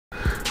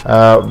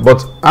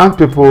But aren't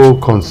people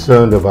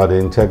concerned about the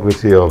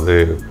integrity of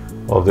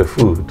the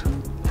food?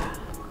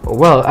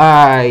 Well,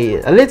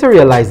 I later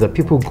realized that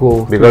people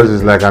go because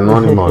it's like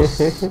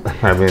anonymous.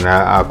 I mean,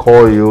 I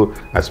call you,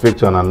 I speak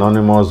to an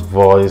anonymous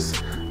voice,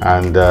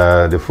 and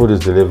the food is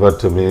delivered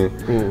to me.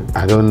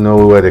 I don't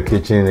know where the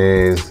kitchen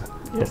is.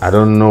 Yes. I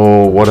don't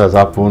know what has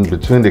happened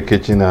between the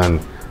kitchen and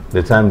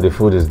the time the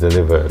food is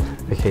delivered.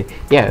 Okay,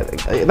 yeah,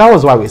 that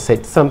was why we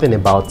said something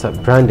about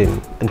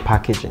branding and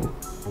packaging.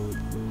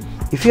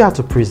 If you have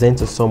to present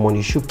to someone,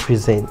 you should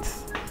present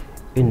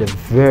in a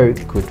very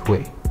good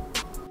way.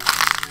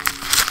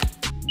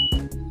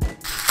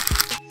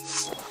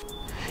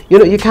 You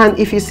know, you can,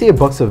 if you see a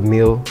box of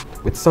meal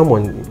with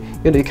someone,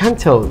 you know, you can't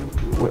tell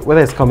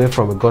whether it's coming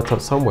from a gutter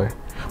somewhere.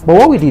 But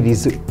what we did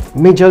is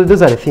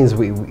those are the things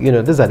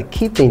those are the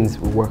key things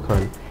we work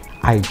on: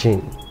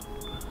 hygiene,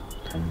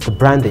 the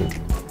branding,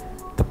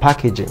 the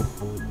packaging.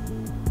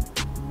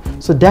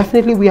 So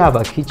definitely we have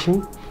our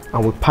kitchen,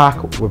 and we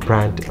pack, we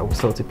brand, and we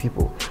sell to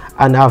people.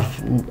 And I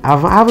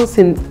haven't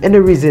seen any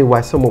reason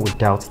why someone would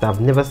doubt that.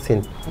 I've never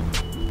seen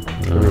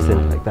a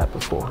reason like that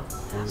before.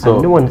 So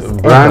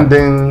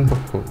branding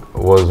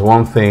was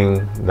one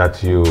thing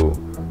that you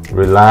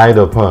relied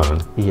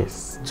upon.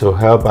 Yes. To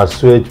help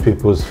assuage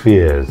people's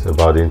fears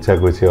about the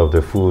integrity of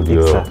the food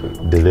you're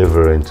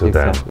delivering to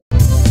them.